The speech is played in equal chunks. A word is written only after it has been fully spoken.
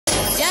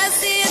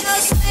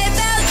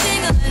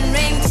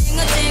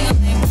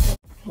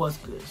What's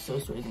good?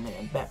 SoSwazy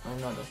man, back for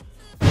another.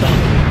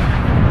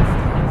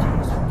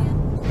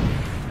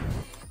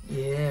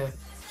 Yeah,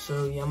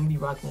 so yeah, I'm gonna be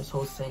rocking this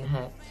whole same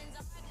hat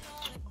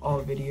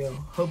all video.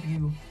 Hope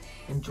you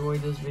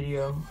enjoyed this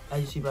video. As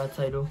you see by the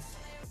title,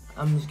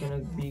 I'm just gonna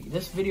be,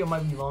 this video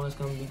might be long. It's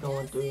gonna be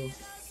going through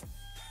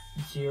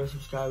 0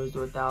 subscribers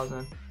to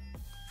 1,000.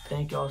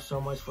 Thank y'all so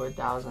much for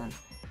 1,000.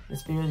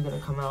 This video is gonna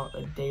come out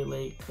a day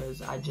late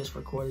because I just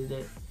recorded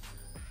it.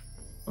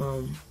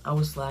 I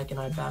was slacking.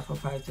 I basketball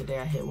practice today.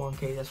 I hit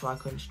 1K. That's why I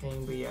couldn't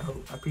stream. But yeah,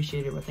 I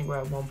appreciate it. I think we're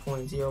at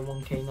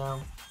 1.01K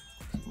now.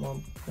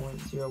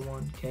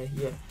 1.01K.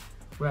 Yeah,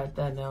 we're at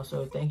that now.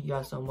 So thank you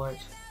guys so much.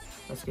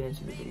 Let's get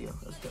into the video.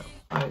 Let's go.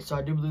 Alright, so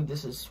I do believe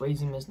this is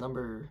SwayZeMiss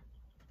number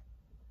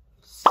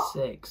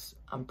 6.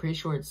 I'm pretty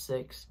sure it's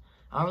 6.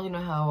 I don't really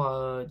know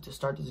how to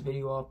start this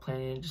video off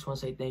planning. I just want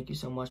to say thank you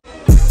so much.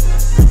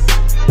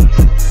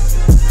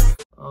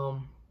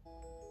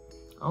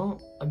 I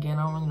don't really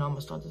know how I'm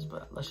gonna start this,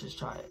 but let's just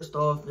try it. First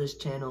off, this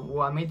channel,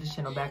 well, I made this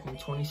channel back in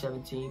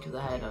 2017 because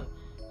I had a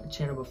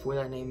channel before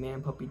that named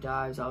Man Puppy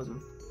Dives. I was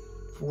in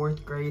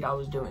 4th grade. I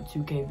was doing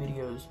 2K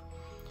videos.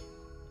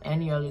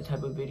 Any other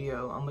type of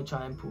video, I'm gonna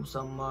try and pull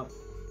something up.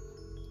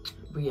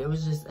 But yeah, it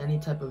was just any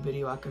type of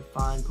video I could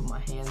find, put my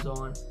hands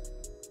on.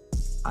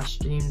 I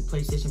streamed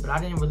PlayStation, but I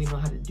didn't really know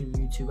how to do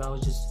YouTube. I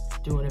was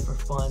just doing it for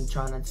fun,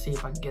 trying to see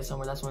if I could get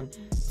somewhere. That's when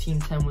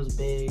Team 10 was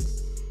big.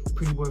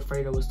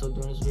 Prettyboyfredo was still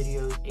doing his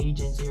videos.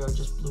 Agent Zero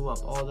just blew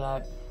up, all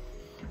that.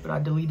 But I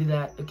deleted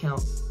that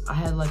account. I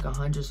had like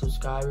 100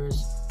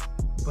 subscribers,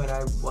 but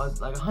I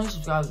was like 100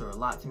 subscribers were a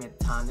lot to me at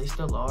the time. They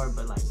still are,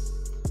 but like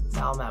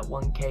now I'm at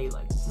 1K,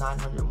 like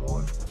 900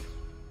 more.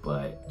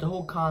 But the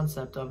whole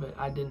concept of it,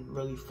 I didn't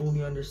really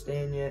fully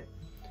understand yet.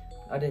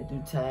 I didn't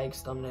do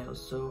tags, thumbnails,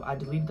 so I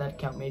deleted that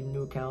account, made a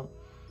new account.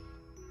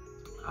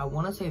 I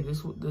want to say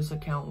this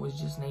account was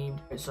just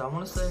named. So I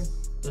want to say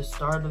the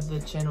start of the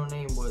channel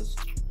name was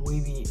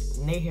Wavy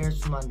Nate Harris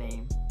was my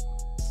name,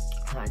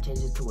 and I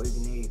changed it to Wavy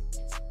Nate.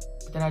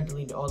 But then I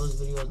deleted all those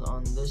videos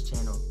on this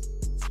channel,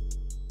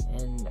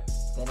 and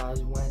then I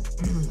went.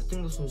 I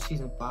think this was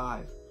season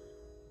 5.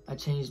 I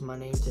changed my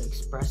name to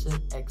Express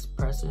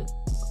It.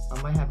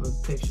 I might have a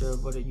picture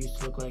of what it used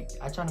to look like.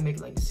 I tried to make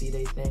it like a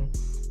C-Day thing,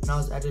 and I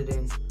was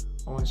editing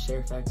on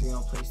Share Factory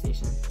on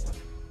PlayStation.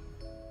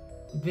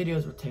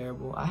 Videos were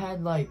terrible. I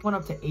had like, went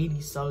up to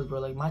 80 subs, bro.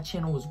 Like my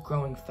channel was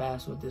growing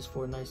fast with this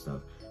Fortnite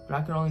stuff, but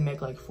I could only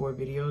make like 4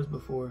 videos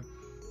before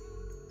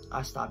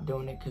I stopped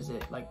doing it because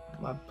it, like,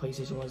 my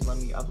PlayStation wasn't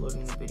letting me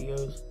uploading the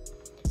videos.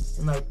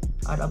 And like,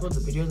 I'd upload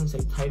the videos and say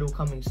title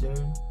coming soon,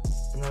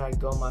 and then I'd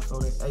go on my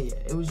phone and, yeah,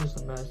 it was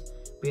just a mess.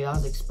 But yeah, I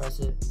was Express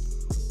It.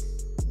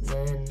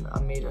 Then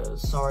I made a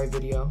sorry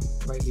video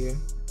right here.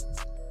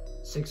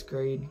 6th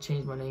grade,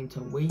 changed my name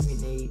to Wavy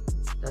Nate.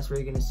 That's where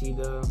you're gonna see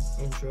the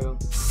intro.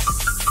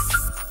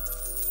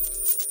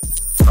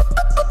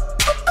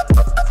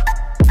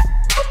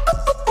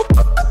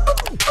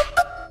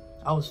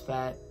 I was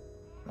fat,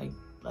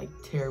 like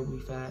terribly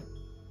fat.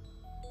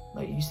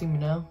 Like, you see me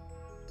now?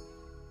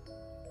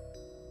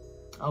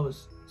 I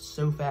was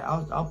so fat.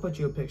 I'll put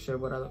you a picture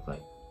of what I look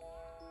like.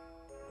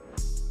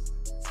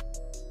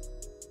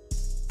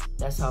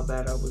 That's how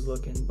bad I was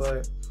looking.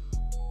 But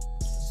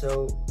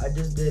so I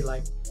just did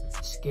like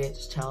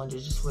skits,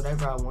 challenges, just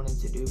whatever I wanted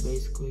to do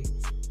basically.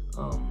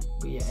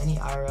 But yeah, any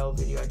IRL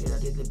video I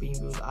did the bean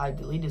booth. I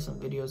deleted some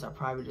videos, I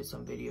privated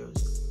some videos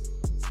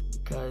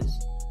because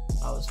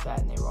I was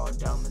fat and they were all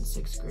dumb in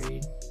 6th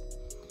grade.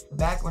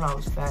 Back when I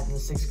was fat in the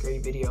 6th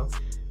grade video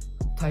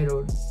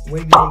titled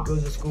Wavy Nate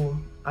Goes to School,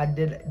 I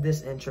did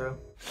this intro.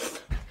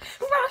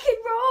 Rock and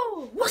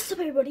roll! What's up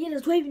everybody, it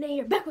is Wavy Nate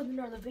here, back with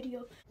another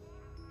video.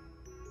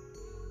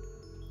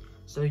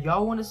 So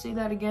y'all want to see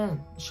that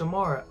again?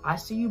 Shamara, I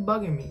see you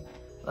bugging me.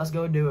 Let's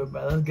go do it,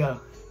 bro. Let's go.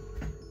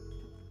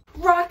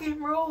 Rock and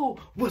roll!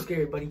 What's good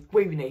everybody?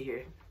 Wavy Nate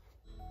here.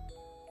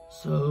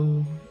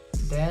 So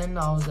then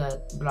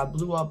I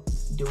blew up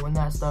doing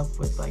that stuff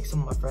with like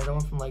some of my friends. I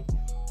went from like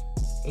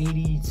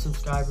 80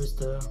 subscribers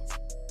to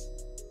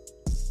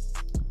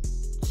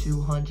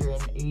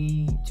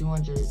 280,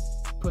 200,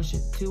 push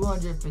it,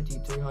 250,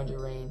 300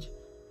 range.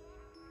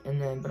 And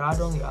then, but I'd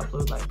only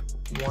upload like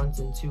once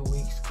in 2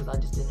 weeks because I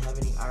just didn't have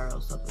any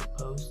IRL stuff to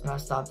post. And I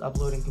stopped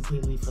uploading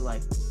completely for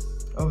like,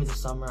 over the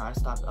summer I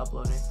stopped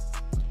uploading.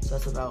 So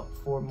that's about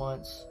 4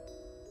 months.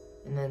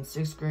 And then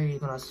 6th grade,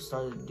 when I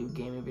started to do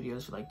gaming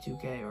videos for like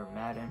 2K or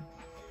Madden,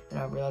 and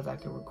I realized I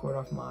could record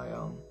off my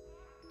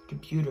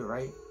computer,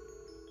 right?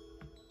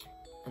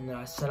 And then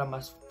I set up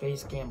my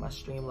face cam, my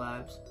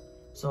Streamlabs.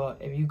 So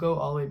if you go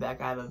all the way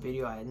back, I have a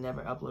video I had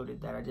never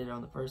uploaded that I did it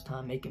on the first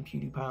time, making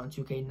PewDiePie on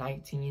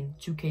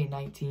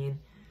 2K19,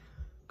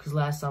 because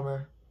last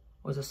summer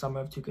was the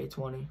summer of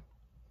 2K20.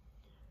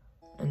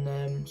 And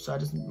then, so I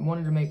just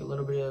wanted to make a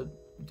little bit of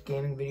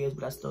gaming videos,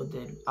 but I still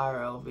did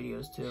IRL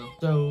videos too.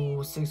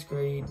 So 6th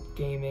grade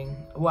gaming,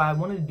 well, I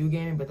wanted to do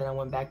gaming, but then I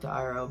went back to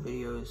IRL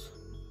videos.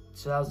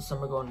 So that was the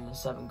summer going into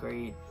 7th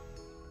grade.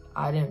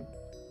 I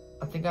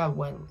I think I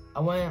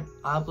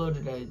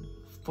uploaded a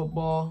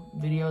football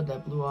video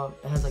that blew up.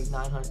 It has like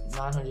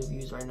 900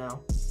 views right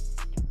now.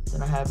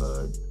 Then I have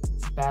a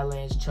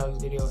Badlands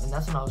Chugs video, and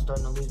that's when I was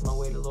starting to lose my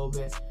weight a little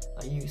bit.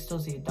 Like, you can still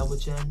see a double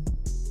chin,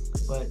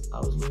 but I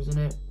was losing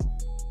it.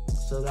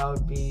 So that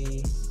would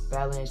be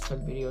Badlands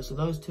Chug video. So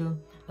those two.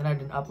 Then I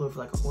didn't upload for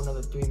like a whole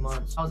another 3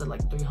 months. I was at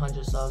like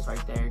 300 subs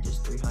right there,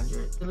 just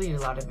 300. I deleted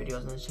a lot of videos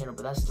on this channel,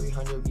 but that's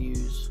 300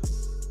 views,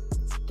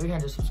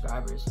 300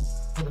 subscribers.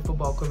 For the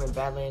football equipment,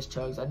 Badlands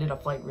Chugs, I did a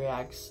Flight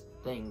Reacts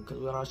thing, because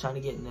when I was trying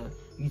to get into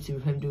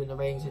YouTube, him doing the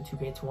ratings in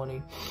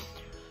 2K20.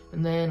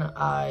 And then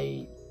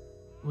I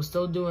was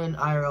still doing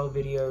IRL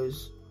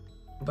videos,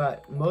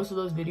 but most of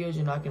those videos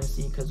you're not going to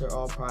see because they're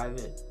all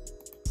private.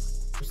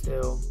 I'm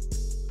still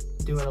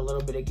doing a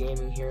little bit of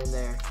gaming here and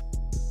there.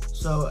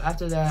 So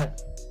after that,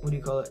 what do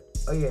you call it?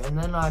 Oh yeah, and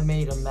then I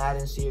made a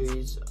Madden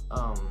series,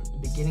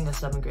 beginning of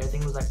 7th grade. I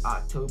think it was like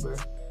October.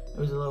 It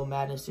was a little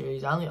Madden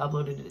series. I only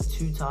uploaded it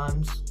 2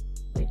 times,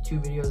 like 2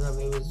 videos of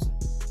it. It was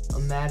a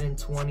Madden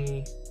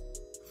 20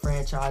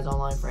 franchise,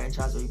 online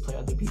franchise where you play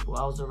other people.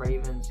 I was the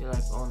Ravens, you know,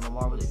 like on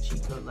Lamar with a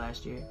cheat code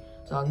last year.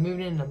 So I was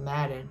moving into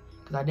Madden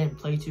because I didn't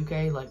play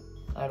 2K like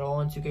at all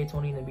in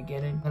 2K20 in the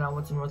beginning. Then I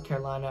went to North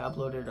Carolina, I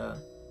uploaded a,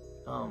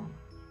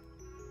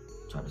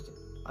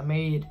 I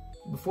made,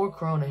 before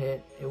Corona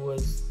hit, it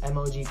was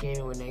MLG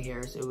Gaming with Nate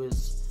Harris. It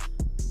was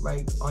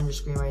right on your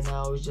screen right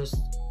now. It was just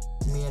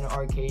me in an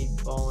arcade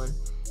balling.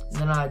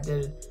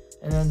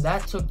 And then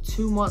that took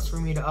 2 months for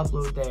me to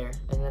upload there.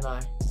 And then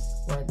I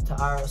went to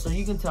IRL. So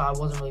you can tell I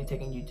wasn't really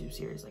taking YouTube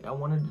serious. Like, I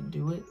wanted to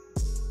do it,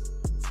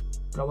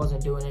 but I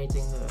wasn't doing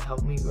anything to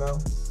help me grow.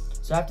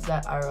 So after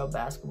that IRL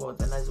basketball,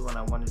 then that's when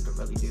I wanted to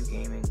really do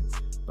gaming,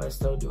 but I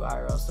still do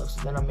IRL stuff.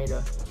 So then I made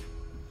a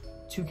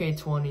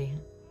 2K20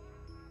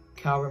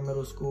 Calvert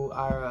Middle School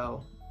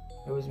IRL.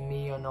 It was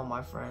me and all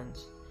my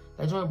friends.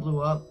 That joint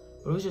blew up,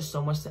 but it was just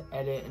so much to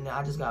edit, and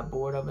I just got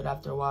bored of it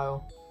after a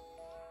while.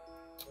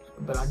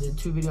 But I did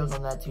 2 videos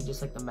on that too,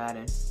 just like the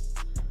Madden.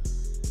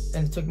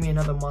 And it took me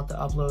another month to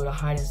upload a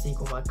hide and seek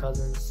with my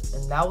cousins,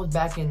 and that was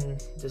back in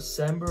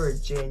December or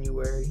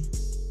January.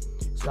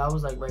 So that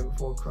was like right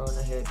before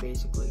Corona hit,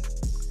 basically.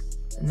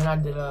 And then I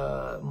did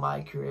a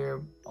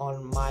MYCAREER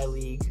on my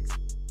league.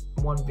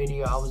 1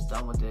 video, I was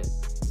done with it.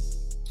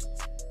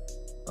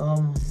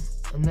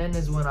 And then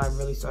is when I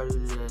really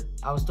started to,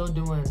 I was still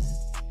doing,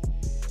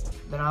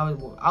 then I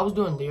was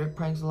doing lyric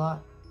pranks a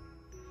lot.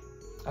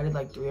 I did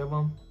like 3 of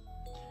them.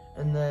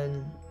 And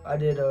then I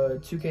did a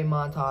 2K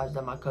montage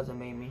that my cousin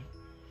made me.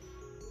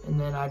 And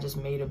then I just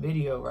made a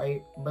video,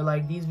 right? But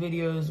like, these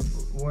videos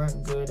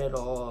weren't good at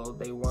all.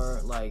 They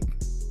weren't like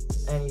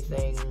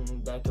anything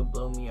that could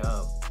blow me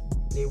up.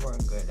 They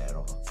weren't good at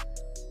all.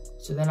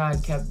 So then I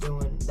kept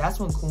doing, that's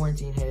when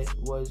quarantine hit,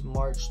 was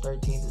March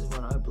 13th is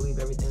when I believe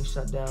everything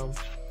shut down.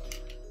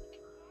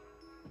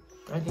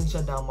 Everything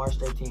shut down March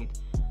 13th.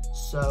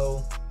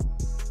 So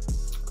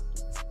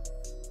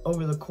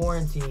over the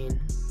quarantine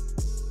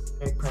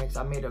pranks,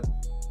 I made a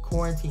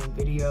quarantine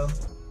video,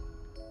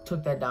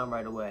 took that down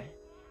right away.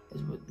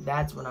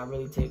 That's when I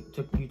really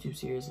took YouTube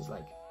serious. Is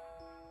like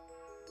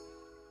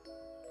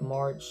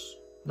March,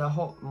 the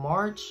whole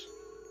March,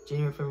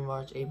 January, February,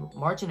 March, April.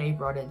 March and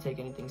April I didn't take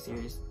anything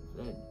serious.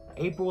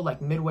 April,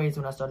 like midway, is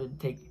when I started to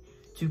take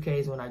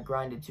 2Ks, when I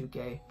grinded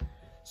 2K.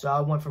 So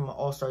I went from an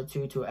All-Star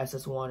 2 to an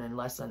SS1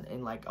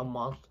 in like a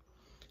month.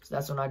 So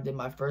that's when I did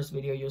my first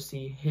video. You'll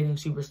see hitting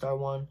Superstar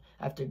 1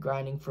 after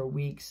grinding for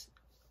weeks.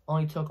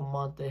 Only took a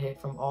month to hit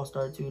from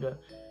All-Star 2 to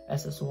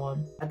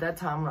SS1. At that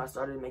time when I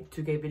started to make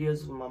 2K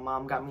videos, my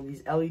mom got me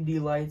these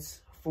LED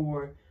lights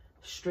for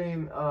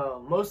stream,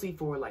 mostly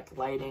for like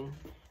lighting.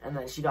 And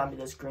then she got me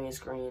this green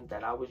screen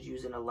that I was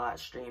using a lot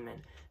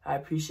streaming. I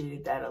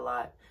appreciated that a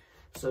lot.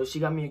 So she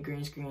got me a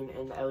green screen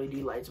and the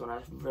LED lights when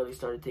I really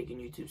started taking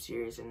YouTube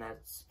serious, and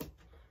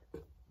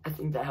I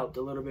think that helped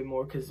a little bit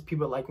more because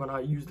people like when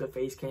I used the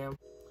face cam.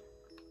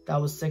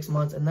 That was 6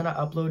 months, and then I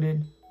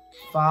uploaded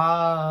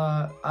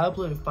 5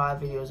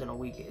 videos in a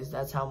week.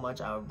 That's how much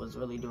I was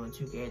really doing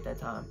 2K at that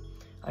time.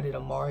 I did a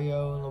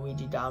Mario and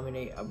Luigi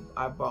Dominate.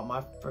 I brought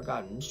my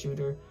Forgotten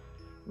Shooter,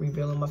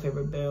 revealing my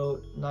favorite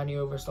build, 90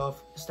 over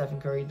Stephen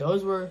Curry.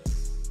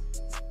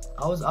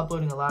 I was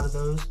uploading a lot of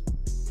those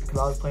because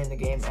I was playing the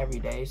game every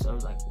day, so I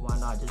was like, why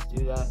not just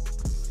do that?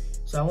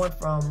 So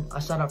I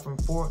shot up from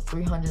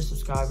 300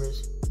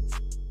 subscribers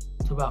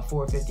to about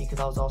 450 because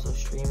I was also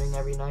streaming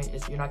every night.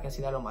 You're not gonna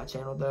see that on my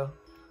channel though,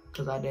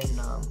 because I didn't,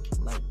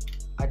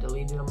 I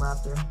deleted them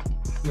after.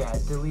 Yeah, I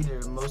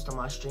deleted most of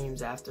my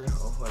streams after.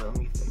 Oh, hold on, let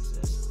me fix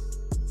this.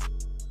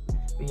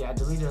 But yeah, I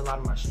deleted a lot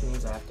of my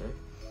streams after.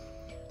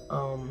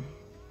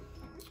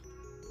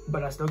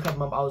 But I still kept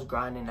them up. I was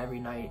grinding every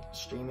night,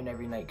 streaming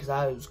every night, because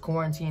I was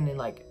quarantined, and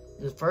like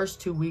the first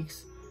 2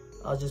 weeks,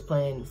 I was just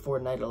playing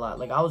Fortnite a lot.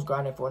 Like, I was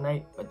grinding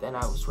Fortnite, but then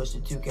I switched to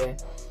 2K.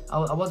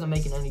 I wasn't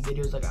making any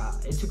videos. Like,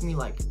 it took me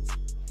like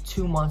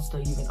 2 months to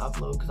even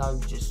upload because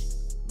I just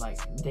like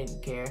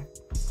didn't care.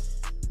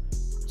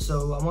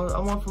 So I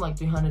went from like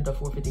 300 to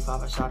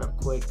 455. I shot up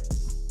quick,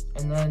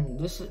 and then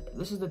this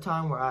is the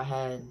time where I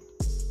had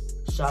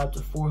shot up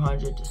to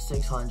 400 to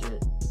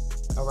 600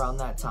 around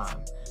that time.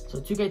 So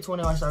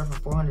 2K20, I started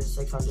from 400 to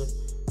 600.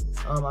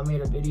 I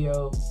made a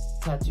video,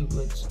 tattoo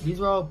glitch. These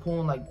were all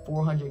pulling like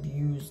 400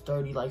 views,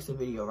 30 likes a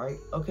video, right?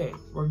 Okay,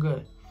 we're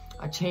good.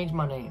 I changed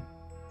my name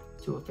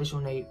to Official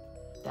Nate.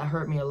 That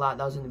hurt me a lot.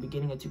 That was in the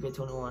beginning of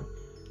 2K21.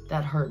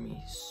 That hurt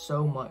me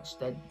so much.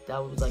 That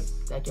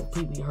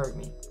completely hurt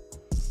me.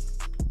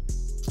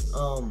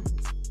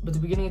 But the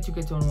beginning of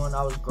 2K21,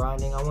 I was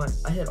grinding.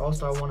 I hit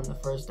All-Star 1 on the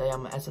first day.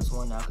 I'm an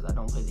SS1 now because I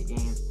don't play the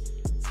game.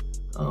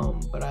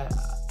 But I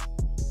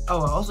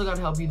also got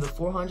to help you. The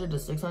 400 to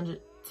 600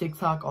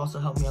 TikTok also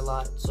helped me a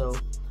lot. So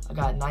I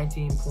got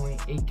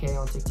 19.8K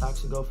on TikTok,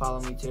 so go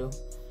follow me too.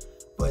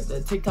 But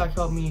the TikTok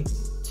helped me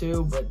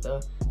too, but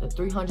the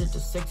 300 to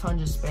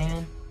 600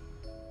 span,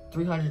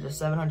 300 to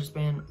 700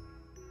 span,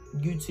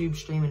 YouTube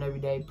streaming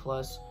every day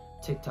plus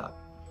TikTok.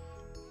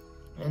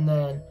 And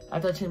then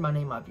after I changed my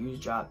name, my views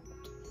dropped,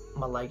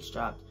 my likes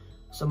dropped.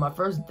 So my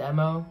first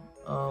demo,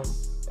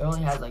 it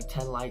only had like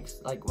 10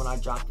 likes, like when I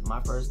dropped my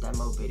first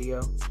demo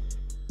video.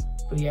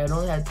 But yeah, it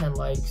only had 10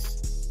 likes.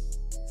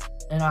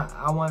 And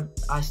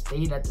I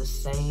stayed at the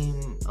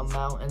same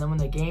amount. And then when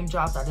the game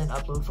dropped, I didn't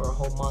upload for a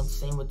whole month.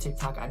 Same with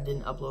TikTok, I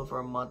didn't upload for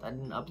a month. I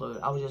didn't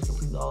upload. I was just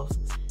completely off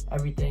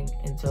everything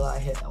until I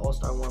hit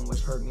All-Star 1,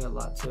 which hurt me a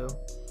lot too.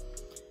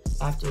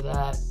 After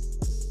that,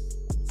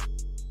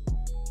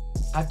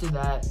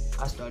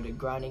 I started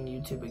grinding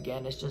YouTube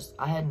again. It's just,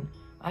 I had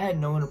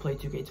no one to play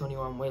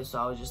 2K21 with, so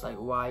I was just like,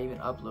 why even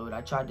upload?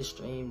 I tried to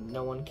stream,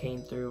 no one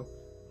came through.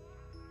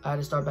 I had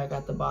to start back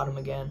at the bottom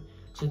again.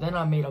 So then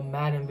I made a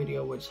Madden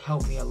video, which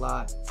helped me a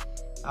lot.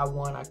 I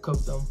won, I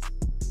cooked them.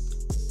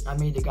 I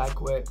made the guy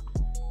quit.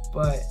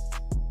 But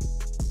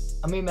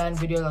I made Madden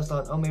videos, I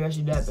thought, oh, maybe I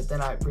should do that. But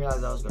then I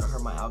realized I was gonna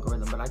hurt my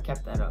algorithm, but I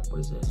kept that up. What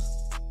is this?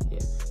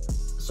 Yeah.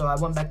 So I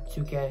went back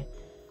to 2K.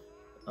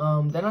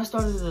 Then I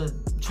started to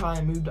try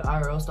and move to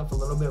IRL stuff a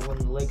little bit. When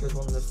the Lakers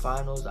won the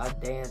finals, I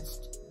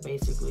danced,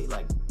 basically,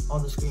 like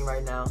on the screen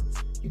right now.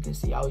 You can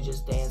see I was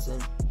just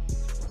dancing.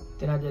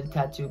 Then I did a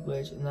tattoo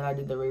glitch, and then I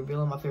did the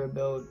reveal of my favorite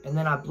build, and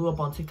then I blew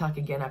up on TikTok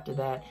again after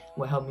that,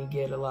 what helped me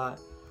get a lot.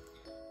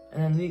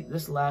 And then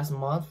this last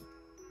month,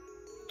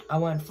 I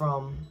went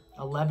from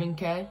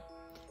 11K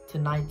to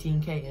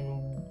 19K in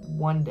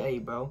one day,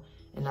 bro.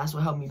 And that's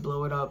what helped me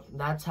blow it up.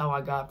 That's how I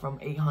got from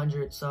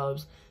 800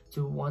 subs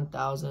to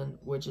 1,000,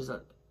 which is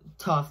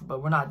tough,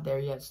 but we're not there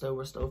yet still.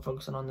 We're still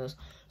focusing on this.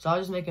 So I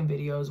was just making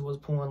videos, was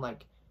pulling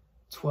like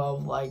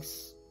 12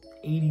 likes,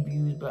 80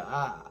 views, but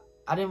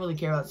I didn't really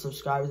care about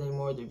subscribers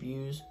anymore, the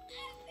views.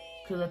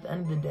 Because at the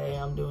end of the day,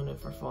 I'm doing it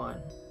for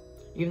fun.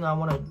 Even though I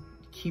want to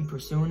keep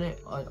pursuing it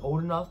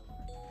old enough,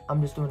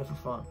 I'm just doing it for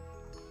fun.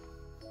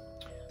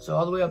 So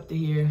all the way up to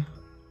here,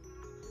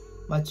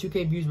 my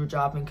 2K views were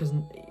dropping because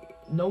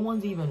no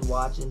one's even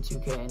watching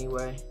 2K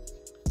anyway.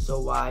 So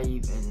why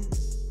even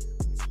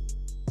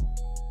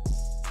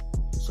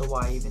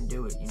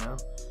do it, you know?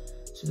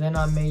 So then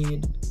I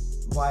made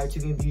why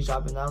 2K views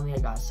dropping. Not only I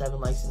got 7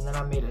 likes, and then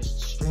I made a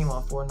stream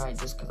on Fortnite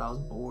just because I was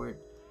bored,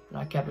 and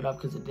I kept it up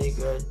because it did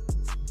good.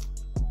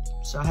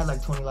 So I had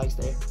like 20 likes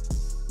there,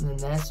 and then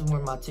that's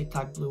when my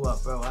TikTok blew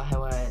up, bro. I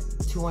had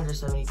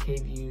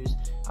 270K views.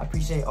 I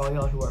appreciate all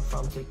y'all who are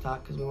from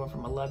TikTok because we went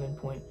from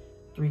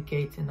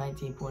 11.3K to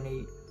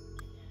 19.8.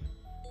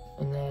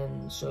 And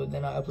then, so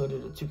then I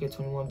uploaded a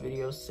 2K21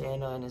 video,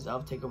 Santa and his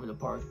elf take over the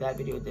park. That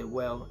video did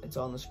well. It's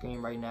on the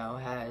screen right now.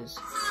 It has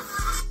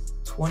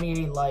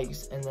 28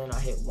 likes, and then I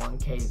hit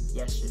 1K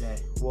yesterday.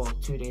 Well,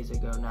 2 days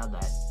ago. Now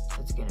that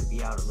it's gonna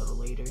be out a little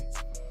later.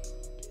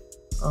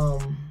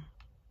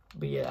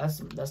 But yeah,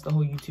 that's the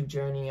whole YouTube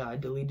journey. I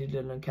deleted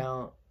an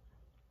account.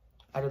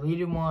 I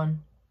deleted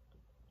one,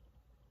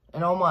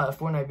 and all my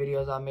Fortnite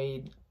videos I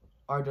made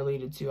are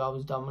deleted too. I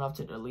was dumb enough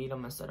to delete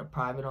them instead of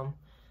private them.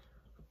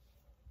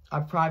 I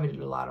privated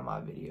a lot of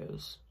my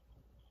videos.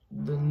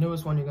 The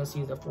newest one you're gonna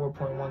see is the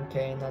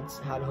 4.1K, and that's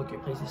how to hook your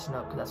PlayStation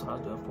up, because that's when I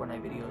was doing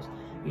Fortnite videos.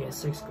 We had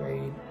 6th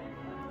grade.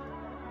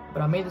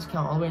 But I made this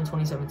account all the way in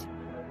 2017.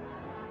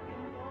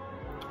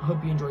 I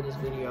hope you enjoyed this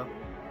video.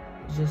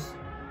 It's just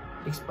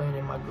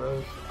explaining my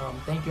growth.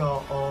 Thank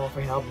y'all all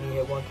for helping me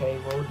hit 1K,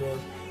 roll to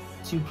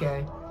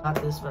 2K.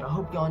 Not this, but I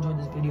hope y'all enjoyed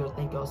this video.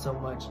 Thank y'all so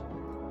much.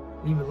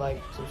 Leave a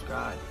like,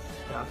 subscribe,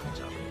 and I'll catch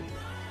y'all later.